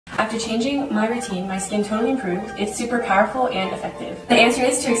After changing my routine, my skin totally improved. It's super powerful and effective. The answer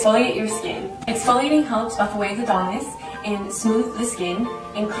is to exfoliate your skin. Exfoliating helps buff away the dullness and smooth the skin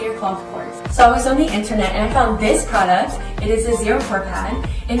and clear clogged pores. So I was on the internet and I found this product. It is a Zero Pore Pad.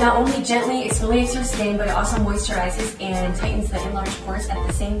 It not only gently exfoliates your skin, but it also moisturizes and tightens the enlarged pores at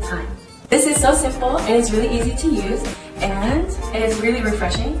the same time. This is so simple and it's really easy to use and it is really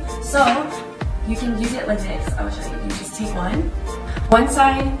refreshing. So you can use it like this. I will show you. You just take one. One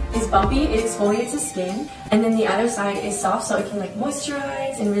side is bumpy, it exfoliates the skin, and then the other side is soft so it can like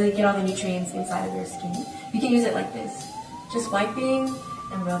moisturize and really get all the nutrients inside of your skin. You can use it like this. Just wiping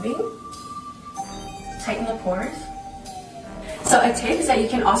and rubbing. Tighten the pores. So a tip is that you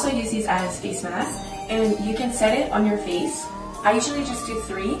can also use these as face masks and you can set it on your face. I usually just do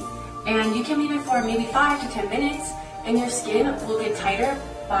 3 and you can leave it for maybe 5 to 10 minutes and your skin will get tighter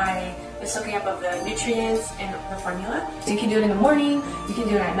by the soaking up of the nutrients and the formula. So you can do it in the morning, you can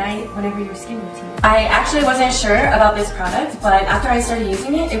do it at night, whenever your skin routine. I actually wasn't sure about this product, but after I started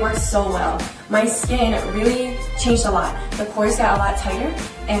using it, it works so well. My skin really changed a lot. The pores got a lot tighter,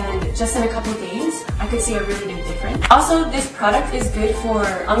 and just in a couple days, I could see a really big difference. Also, this product is good for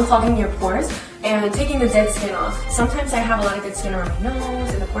unclogging your pores and taking the dead skin off. Sometimes I have a lot of dead skin around my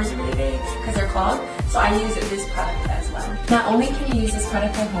nose and the pores are really big because they're clogged, so I use this product as well. Not only can you use this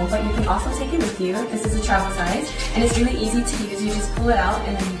product at home, but you can also take it with you. This is a travel size and it's really easy to use. You just pull it out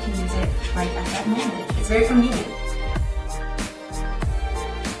and then you can use it right at that moment. It's very convenient.